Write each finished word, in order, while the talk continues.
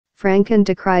Franken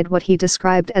decried what he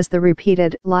described as the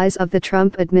repeated lies of the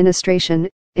Trump administration,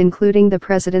 including the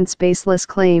president's baseless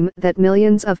claim that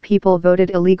millions of people voted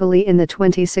illegally in the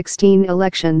 2016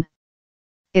 election.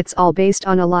 "It's all based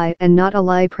on a lie and not a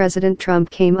lie President Trump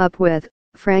came up with,"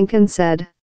 Franken said.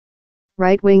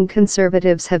 Right-wing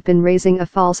conservatives have been raising a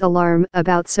false alarm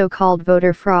about so-called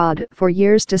voter fraud for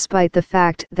years, despite the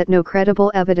fact that no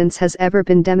credible evidence has ever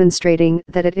been demonstrating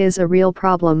that it is a real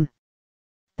problem.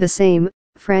 The same,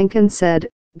 Franken said,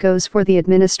 goes for the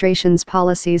administration's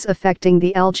policies affecting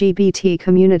the LGBT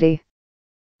community.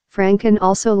 Franken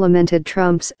also lamented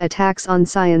Trump's attacks on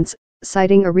science,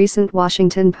 citing a recent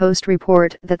Washington Post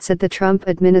report that said the Trump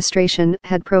administration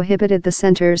had prohibited the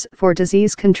Centers for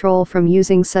Disease Control from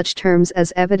using such terms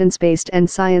as evidence-based and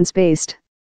science-based.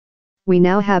 "We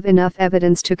now have enough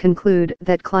evidence to conclude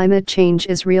that climate change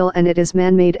is real and it is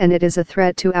man-made and it is a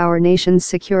threat to our nation's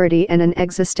security and an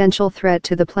existential threat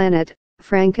to the planet,"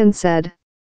 Franken said.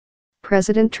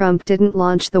 President Trump didn't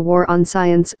launch the war on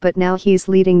science, but now he's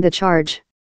leading the charge.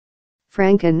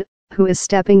 Franken, who is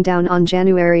stepping down on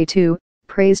January 2,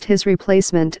 praised his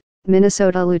replacement,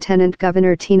 Minnesota Lieutenant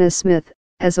Governor Tina Smith,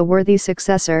 as a worthy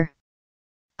successor.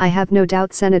 "I have no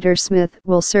doubt Senator Smith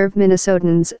will serve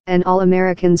Minnesotans and all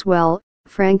Americans well,"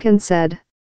 Franken said.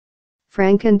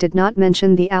 Franken did not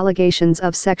mention the allegations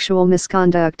of sexual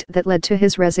misconduct that led to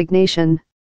his resignation.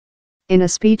 In a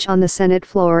speech on the Senate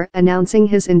floor announcing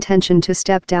his intention to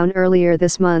step down earlier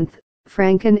this month,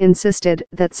 Franken insisted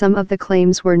that some of the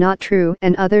claims were not true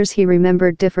and others he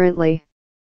remembered differently.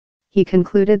 He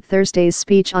concluded Thursday's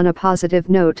speech on a positive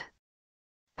note.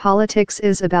 "Politics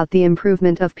is about the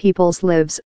improvement of people's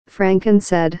lives," Franken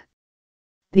said.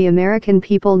 "The American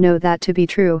people know that to be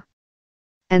true.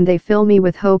 And they fill me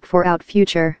with hope for our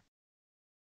future."